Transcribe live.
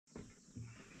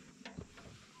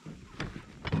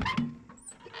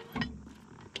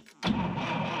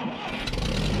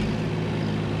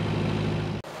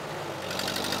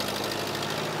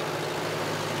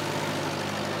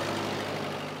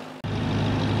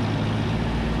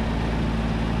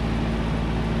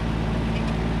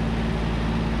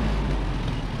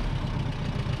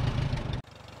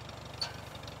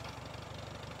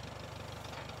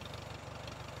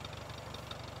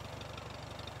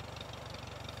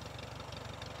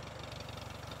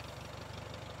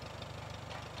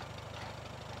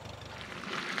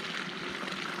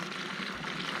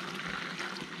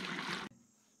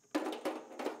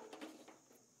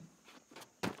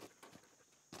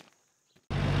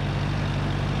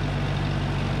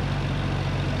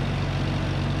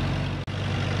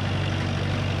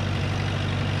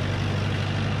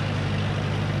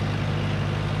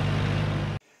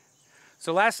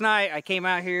So last night I came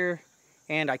out here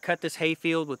and I cut this hay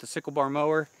field with the sickle bar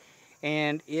mower,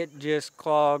 and it just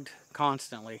clogged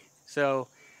constantly. So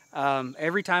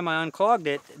every time I unclogged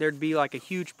it, there'd be like a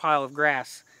huge pile of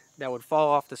grass that would fall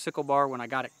off the sickle bar when I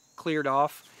got it cleared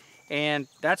off. And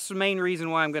that's the main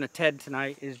reason why I'm going to Ted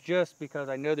tonight, is just because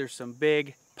I know there's some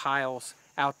big piles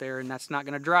out there and that's not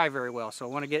going to dry very well. So I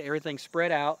want to get everything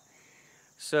spread out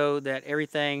so that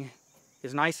everything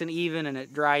is nice and even and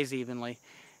it dries evenly.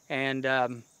 And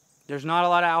there's not a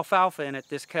lot of alfalfa in it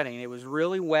this cutting. It was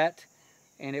really wet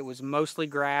and it was mostly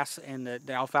grass, and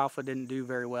the alfalfa didn't do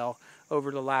very well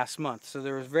over the last month. So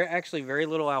there was actually very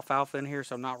little alfalfa in here,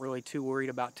 so I'm not really too worried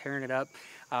about tearing it up.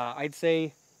 I'd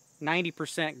say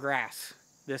 90% grass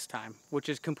this time, which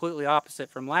is completely opposite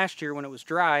from last year when it was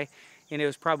dry and it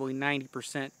was probably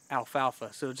 90%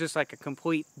 alfalfa. So it's just like a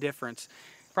complete difference.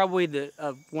 Probably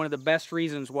one of the best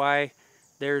reasons why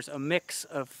there's a mix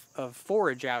of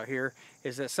forage out here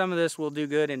is that some of this will do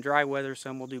good in dry weather,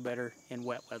 some will do better in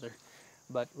wet weather.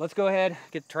 But let's go ahead,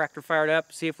 get the tractor fired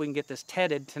up, see if we can get this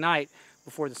tedded tonight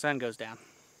before the sun goes down.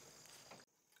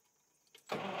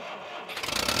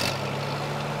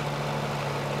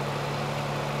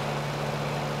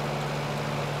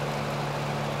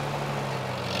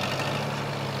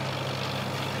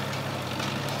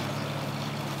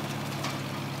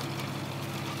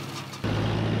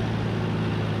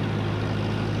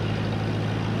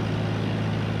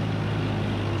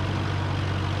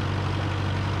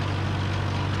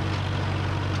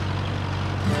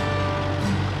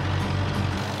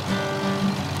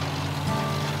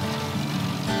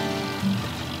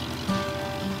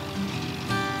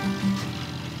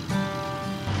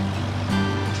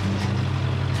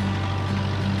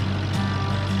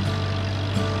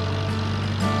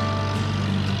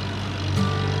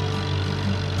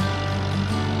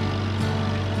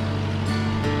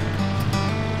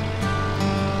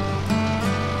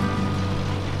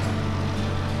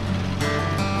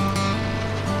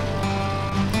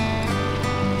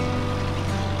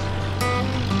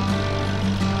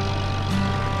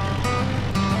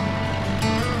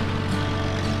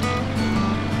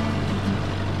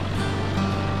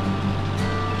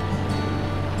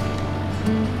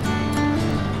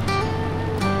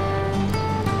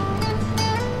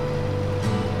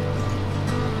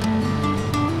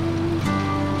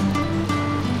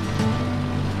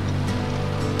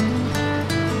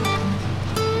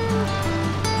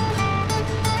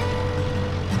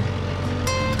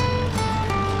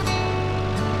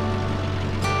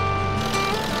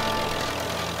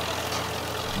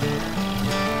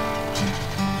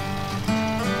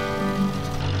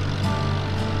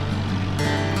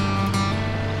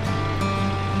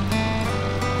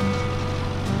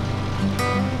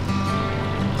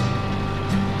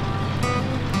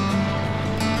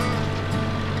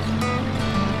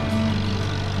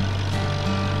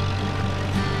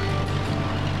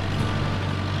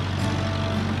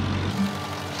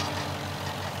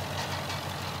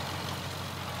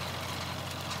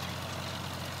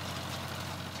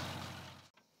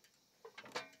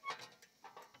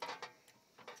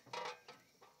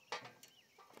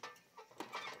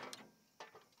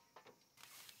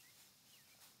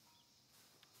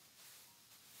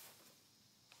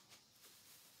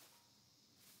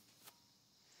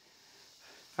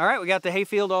 All right, we got the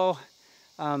hayfield all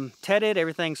tedded.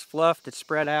 Everything's fluffed. It's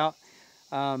spread out.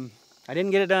 I didn't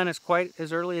get it done quite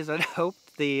as early as I'd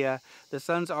hoped. The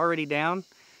sun's already down.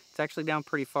 It's actually down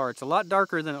pretty far. It's a lot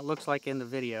darker than it looks like in the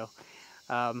video.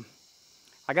 I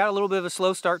got a little bit of a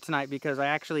slow start tonight because I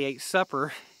actually ate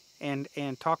supper and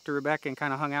talked to Rebecca and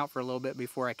kind of hung out for a little bit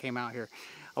before I came out here.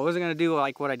 I wasn't going to do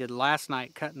like what I did last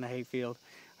night, cutting the hayfield.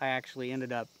 I actually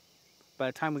ended up, by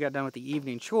the time we got done with the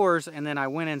evening chores, and then I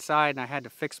went inside and I had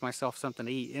to fix myself something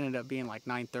to eat. It ended up being like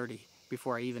 9:30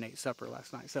 before I even ate supper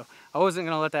last night. So I wasn't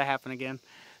going to let that happen again.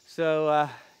 So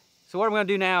what I'm going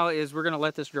to do now is we're going to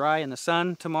let this dry in the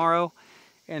sun tomorrow,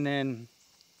 and then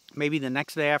maybe the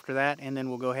next day after that, and then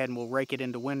we'll go ahead and we'll rake it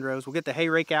into windrows. We'll get the hay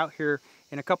rake out here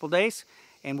in a couple days,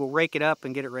 and we'll rake it up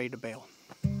and get it ready to bale.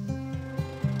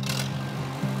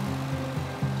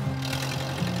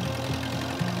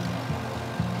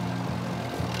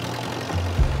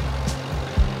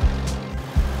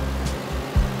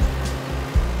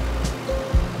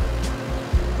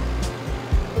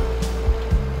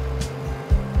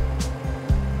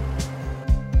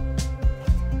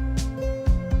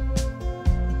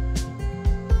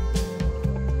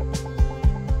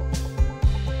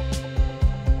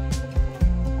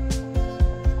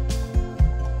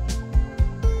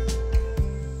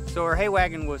 So our hay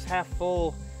wagon was half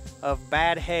full of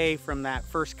bad hay from that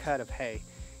first cut of hay.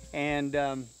 And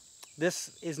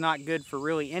this is not good for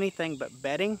really anything but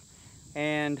bedding,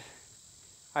 and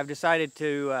I've decided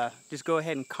to just go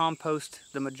ahead and compost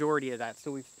the majority of that.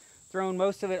 So we've thrown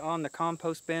most of it on the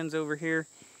compost bins over here,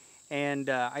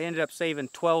 and I ended up saving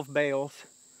 12 bales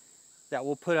that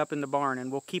we'll put up in the barn,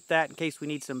 and we'll keep that in case we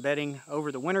need some bedding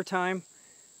over the winter time.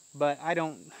 But I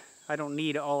don't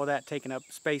need all of that taking up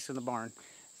space in the barn.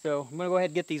 So I'm gonna go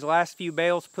ahead and get these last few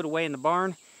bales put away in the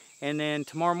barn, and then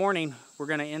tomorrow morning we're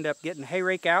gonna end up getting the hay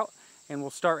rake out, and we'll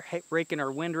start raking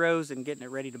our windrows and getting it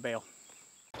ready to bale.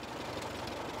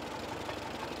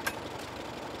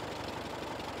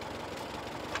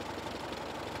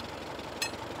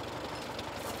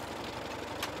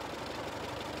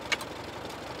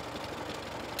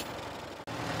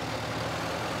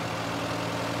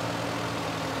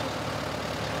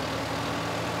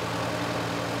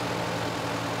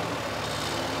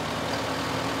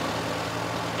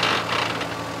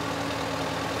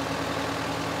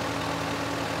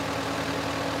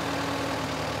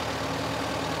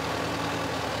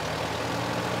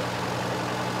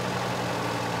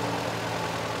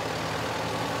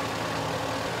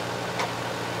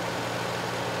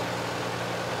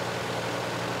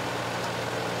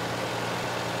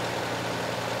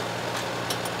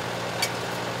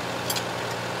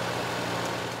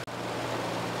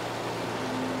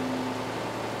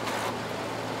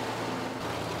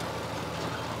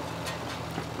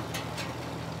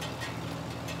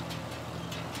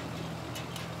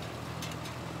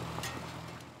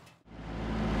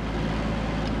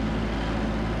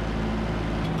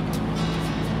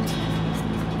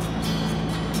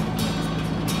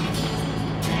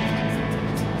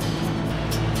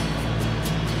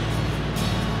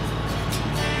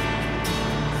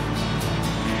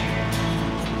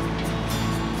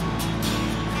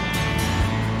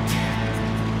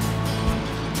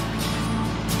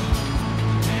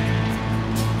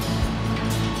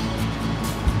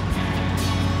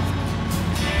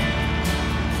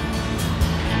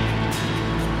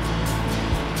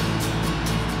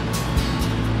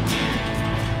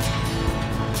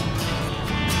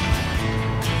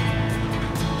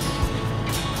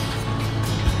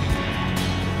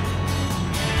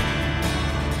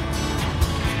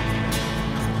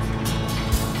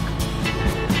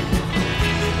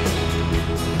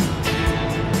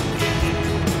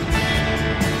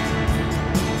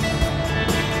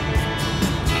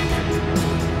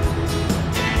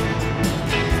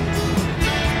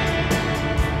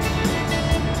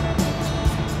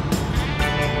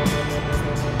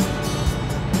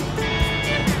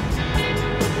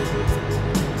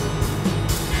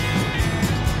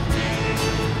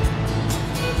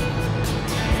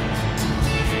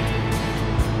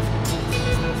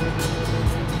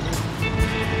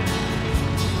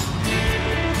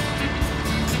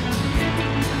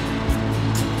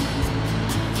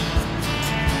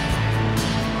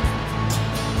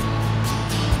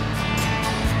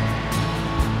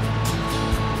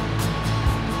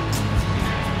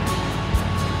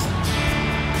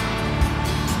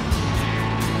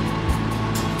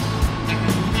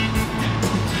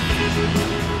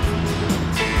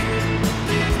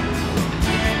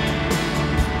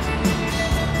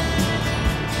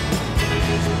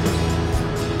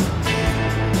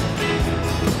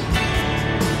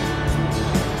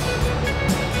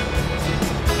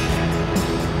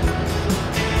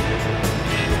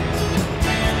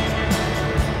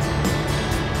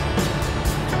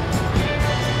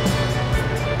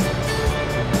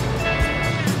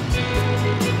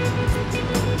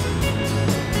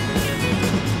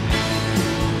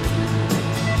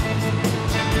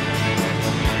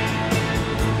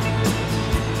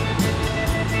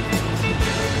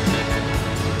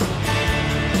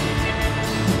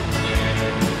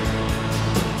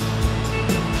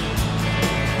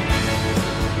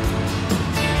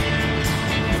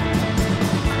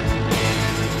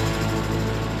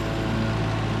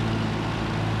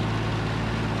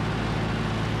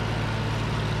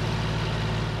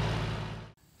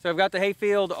 So I've got the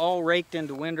hayfield all raked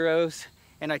into windrows,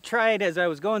 and I tried, as I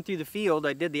was going through the field,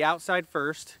 I did the outside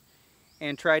first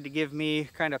and tried to give me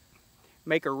kind of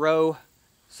make a row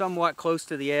somewhat close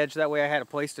to the edge. That way I had a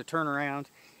place to turn around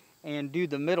and do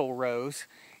the middle rows.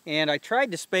 And I tried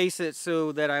to space it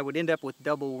so that I would end up with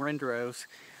double windrows,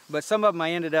 but some of them I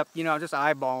ended up, you know, just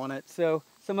eyeballing it. So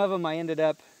some of them I ended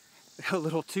up a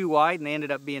little too wide, and they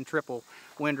ended up being triple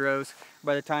windrows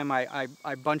by the time I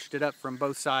bunched it up from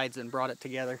both sides and brought it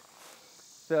together.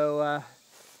 So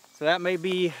so that may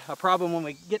be a problem when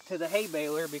we get to the hay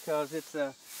baler, because it's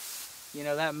you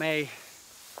know, that may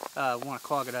want to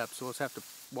clog it up, so we'll just have to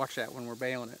watch that when we're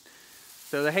baling it.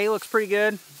 So the hay looks pretty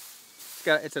good.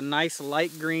 It's a nice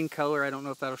light green color. I don't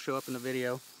know if that'll show up in the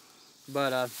video,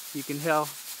 but you can tell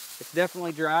it's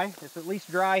definitely dry. It's at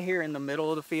least dry here in the middle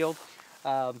of the field.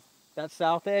 That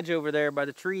south edge over there by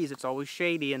the trees, it's always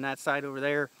shady, and that side over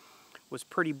there was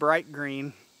pretty bright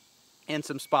green in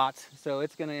some spots. So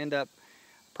it's going to end up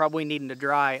probably needing to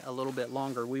dry a little bit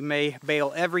longer. We may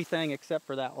bale everything except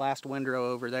for that last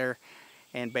windrow over there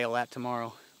and bale that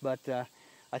tomorrow. But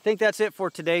I think that's it for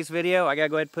today's video. I gotta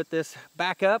go ahead and put this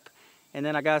back up, and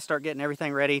then I gotta start getting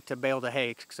everything ready to bale the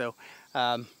hay. So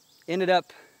ended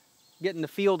up getting the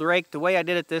field raked the way I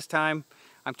did it this time.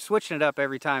 I'm switching it up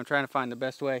every time, trying to find the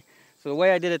best way. So the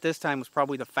way I did it this time was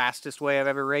probably the fastest way I've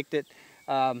ever raked it.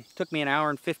 Took me 1 hour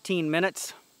and 15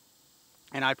 minutes,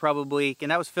 and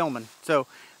that was filming. So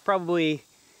probably,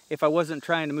 if I wasn't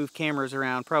trying to move cameras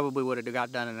around, probably would have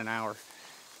got done in 1 hour.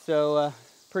 So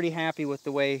pretty happy with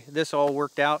the way this all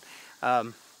worked out.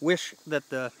 Wish that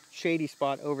the shady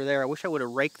spot over there, I wish I would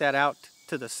have raked that out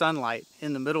to the sunlight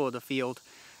in the middle of the field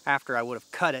after I would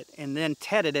have cut it, and then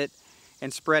tedded it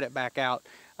and spread it back out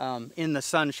in the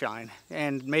sunshine,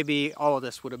 and maybe all of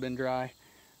this would have been dry.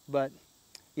 But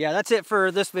yeah, that's it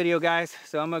for this video, guys.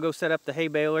 So I'm gonna go set up the hay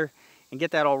baler and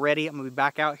get that all ready. I'm gonna be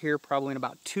back out here probably in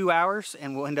about 2 hours,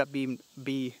 and we'll end up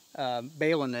baling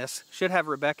this. Should have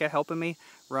Rebecca helping me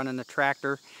running the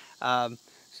tractor.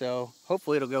 So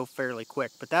hopefully it'll go fairly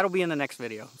quick, but that'll be in the next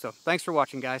video. So thanks for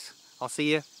watching, guys. I'll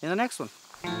see you in the next one.